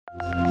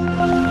Welcome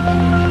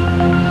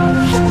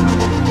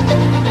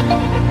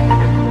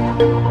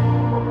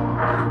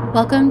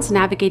to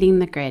Navigating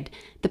the Grid,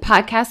 the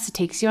podcast that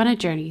takes you on a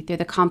journey through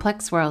the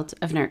complex world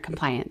of NERC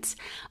compliance.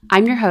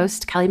 I'm your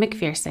host, Kelly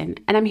McPherson,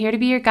 and I'm here to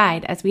be your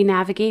guide as we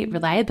navigate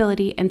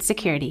reliability and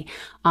security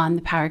on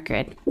the power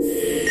grid.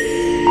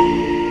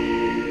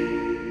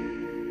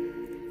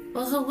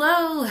 Well,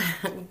 hello.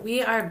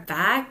 We are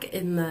back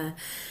in the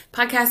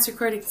podcast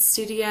recording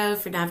studio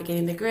for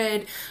Navigating the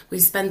Grid. We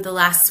spent the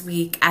last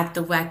week at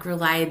the WECC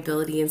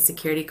Reliability and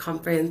Security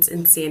Conference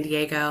in San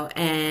Diego,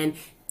 and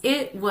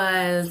it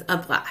was a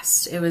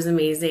blast. It was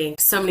amazing.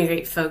 So many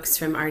great folks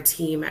from our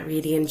team at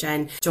Rady and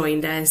Jen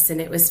joined us, and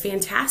it was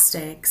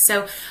fantastic.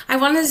 So I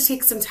wanted to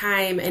take some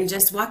time and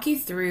just walk you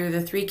through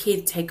the 3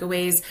 key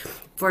takeaways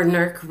for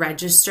NERC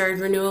registered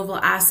renewable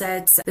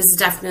assets. This is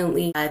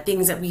definitely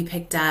things that we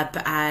picked up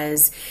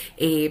as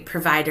a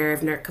provider of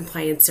NERC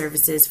compliance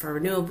services for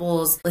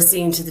renewables,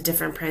 listening to the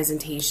different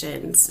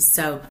presentations.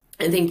 So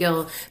I think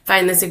you'll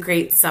find this a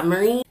great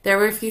summary. There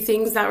were a few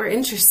things that were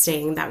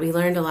interesting that we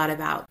learned a lot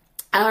about.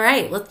 All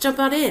right, let's jump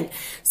on in.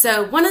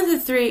 So one of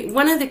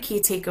the key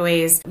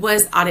takeaways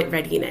was audit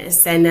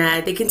readiness, and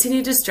they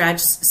continue to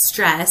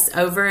stress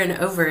over and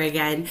over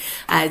again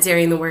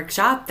during the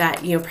workshop that,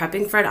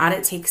 prepping for an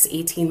audit takes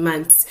 18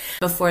 months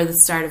before the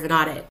start of an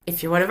audit.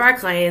 If you're one of our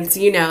clients,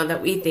 you know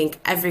that we think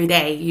every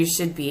day you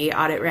should be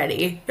audit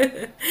ready.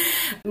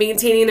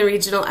 Maintaining the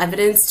regional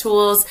evidence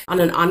tools on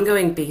an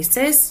ongoing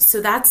basis.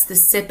 So that's the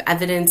SIP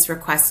evidence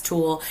request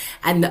tool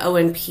and the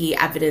ONP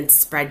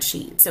evidence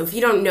spreadsheet. So if you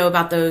don't know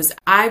about those,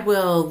 I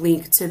will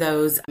link to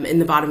those in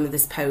the bottom of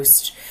this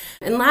post.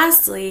 And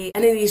lastly,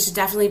 any of you should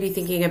definitely be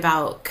thinking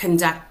about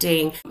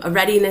conducting a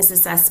readiness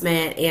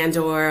assessment and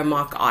or a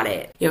mock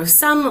audit.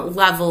 Some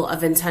level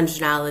of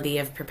intentionality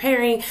of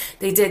preparing.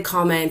 They did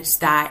comment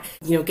that,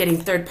 getting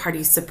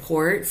third-party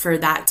support for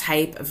that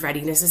type of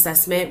readiness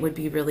assessment would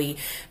be really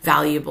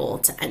valuable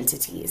to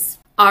entities.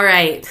 All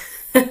right.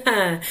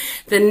 The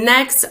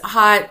next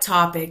hot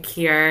topic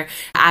here,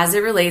 as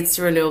it relates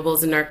to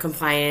renewables and NERC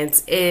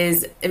compliance,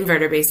 is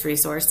inverter-based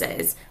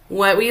resources.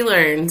 What we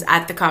learned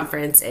at the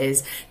conference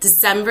is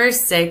December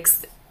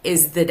 6th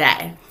is the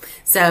day.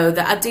 So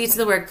the update to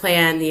the work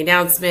plan, the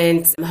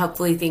announcement,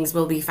 hopefully things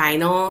will be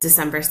final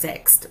December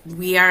 6th.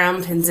 We are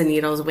on pins and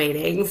needles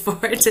waiting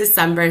for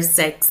December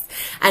 6th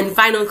and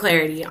final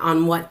clarity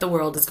on what the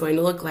world is going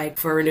to look like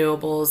for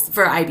renewables,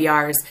 for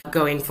IBRs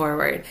going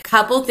forward.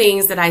 Couple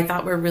things that I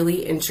thought were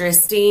really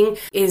interesting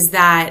is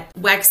that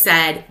WECC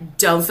said,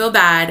 don't feel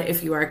bad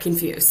if you are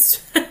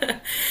confused.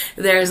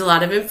 There's a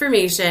lot of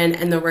information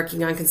and they're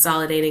working on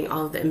consolidating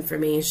all of the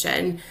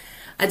information.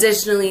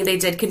 Additionally, they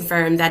did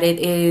confirm that it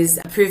is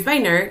approved by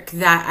NERC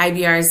that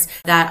IBRs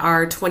that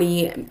are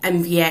 20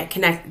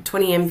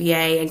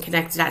 MVA and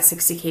connected at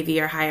 60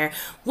 kV or higher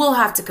will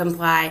have to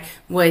comply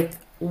with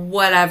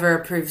whatever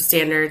approved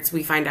standards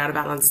we find out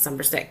about on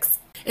December 6th.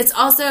 It's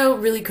also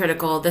really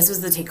critical, this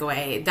was the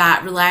takeaway,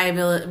 that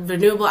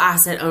renewable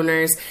asset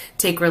owners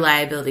take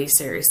reliability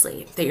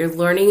seriously, that you're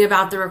learning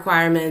about the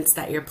requirements,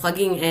 that you're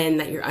plugging in,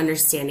 that you're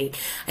understanding.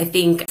 I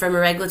think from a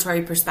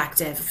regulatory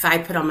perspective, if I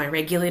put on my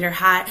regulator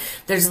hat,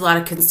 there's a lot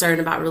of concern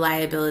about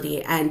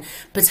reliability and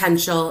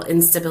potential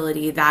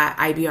instability that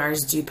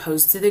IBRs do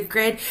pose to the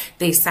grid.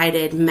 They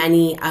cited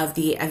many of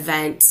the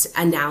event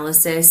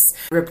analysis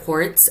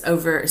reports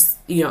over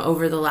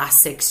the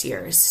last 6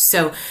 years.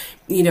 So,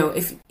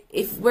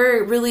 if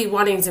we're really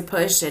wanting to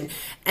push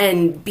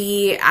and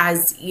be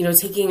as,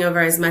 taking over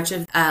as much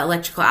of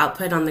electrical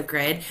output on the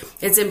grid,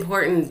 it's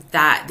important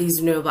that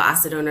these renewable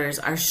asset owners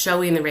are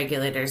showing the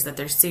regulators that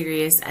they're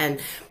serious and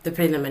they're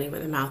putting their money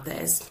where their mouth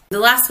is. The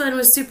last one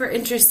was super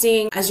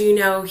interesting. As you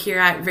know, here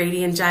at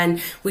Rady and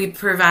Jen, we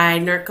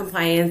provide NERC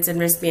compliance and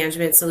risk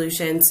management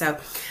solutions. So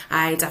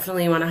I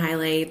definitely want to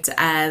highlight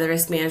the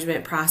risk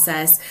management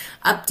process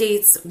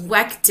updates.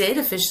 WECC did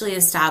officially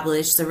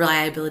establish the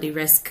Reliability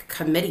Risk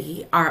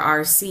Committee,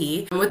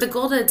 RRC, with the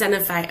goal to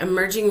identify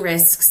emerging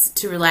risks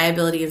to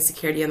reliability and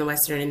security on the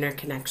Western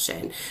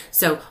Interconnection.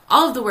 So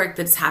all of the work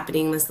that's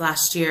happening this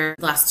last 2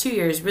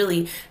 years,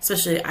 really,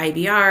 especially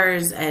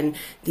IBRs and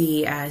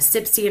the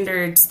SIP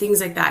standards, things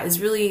like that, is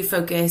really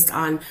focused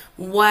on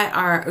what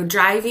are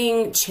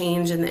driving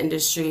change in the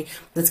industry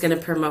that's going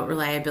to promote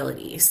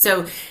reliability.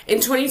 So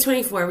in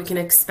 2024, we can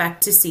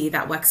expect to see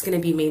that WECC's going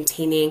to be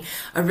maintaining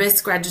a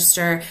risk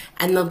register,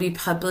 and they'll be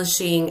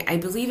publishing, I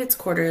believe it's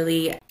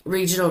quarterly,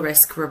 regional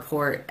risk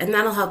report, and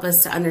that'll help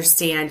us to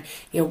understand,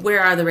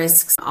 where are the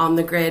risks on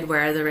the grid,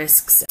 where are the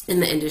risks in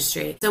the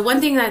industry. So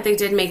one thing that they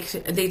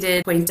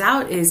did point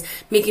out is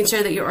making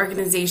sure that your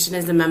organization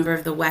is a member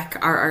of the WECC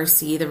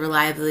RRC, the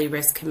Reliability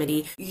Risk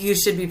Committee. You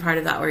should be part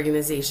of that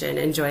organization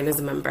and join as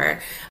a member of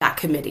that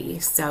committee.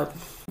 So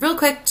Real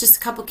quick, just a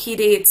couple key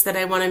dates that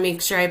I want to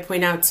make sure I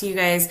point out to you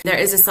guys. There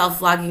is a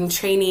self-logging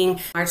training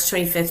March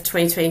 25th,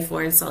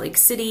 2024 in Salt Lake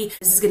City.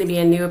 This is going to be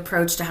a new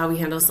approach to how we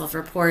handle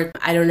self-report.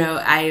 I don't know,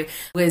 I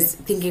was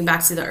thinking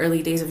back to the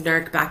early days of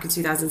NERC back in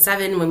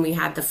 2007 when we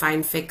had the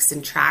Find, Fix,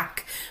 and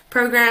Track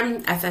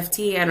program,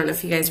 FFT. I don't know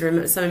if you guys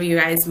remember, some of you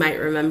guys might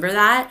remember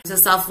that. So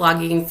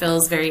self-logging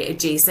feels very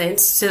adjacent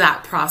to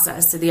that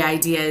process. So the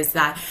idea is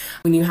that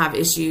when you have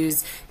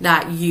issues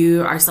that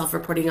you are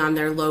self-reporting on,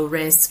 their low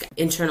risk,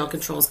 internal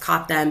controls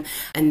caught them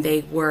and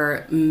they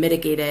were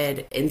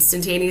mitigated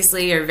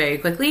instantaneously or very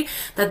quickly,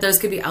 that those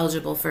could be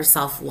eligible for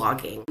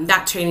self-logging.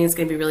 That training is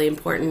going to be really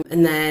important.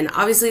 And then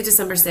obviously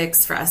December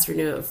 6th for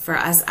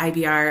us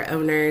IBR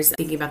owners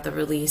thinking about the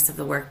release of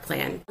the work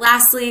plan.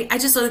 Lastly, I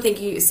just want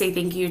to say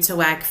thank you to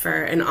WECC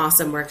for an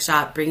awesome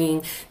workshop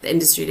bringing the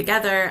industry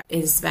together.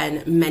 It's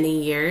been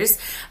many years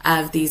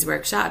of these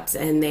workshops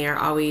and they are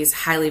always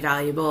highly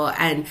valuable.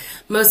 And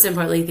most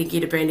importantly, thank you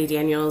to Brandy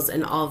Daniels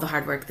and all the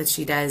hard work that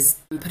she does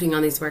putting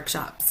on these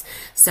workshops.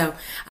 So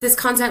this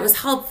content was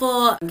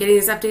helpful. Getting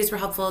these updates were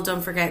helpful.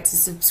 Don't forget to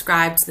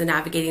subscribe to the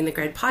Navigating the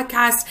Grid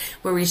podcast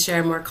where we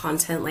share more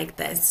content like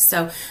this.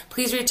 So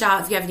please reach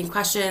out if you have any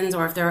questions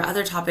or if there are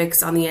other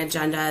topics on the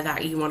agenda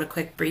that you want a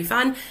quick brief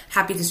on.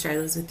 Happy to share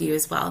those with you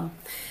as well.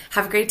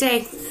 Have a great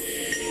day.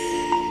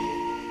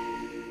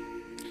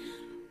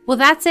 Well,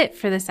 that's it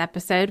for this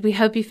episode. We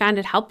hope you found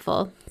it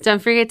helpful.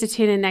 Don't forget to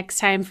tune in next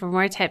time for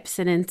more tips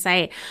and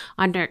insight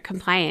on NERC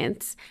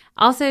compliance.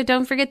 Also,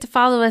 don't forget to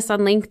follow us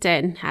on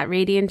LinkedIn at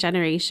Radiant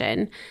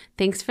Generation.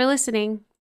 Thanks for listening.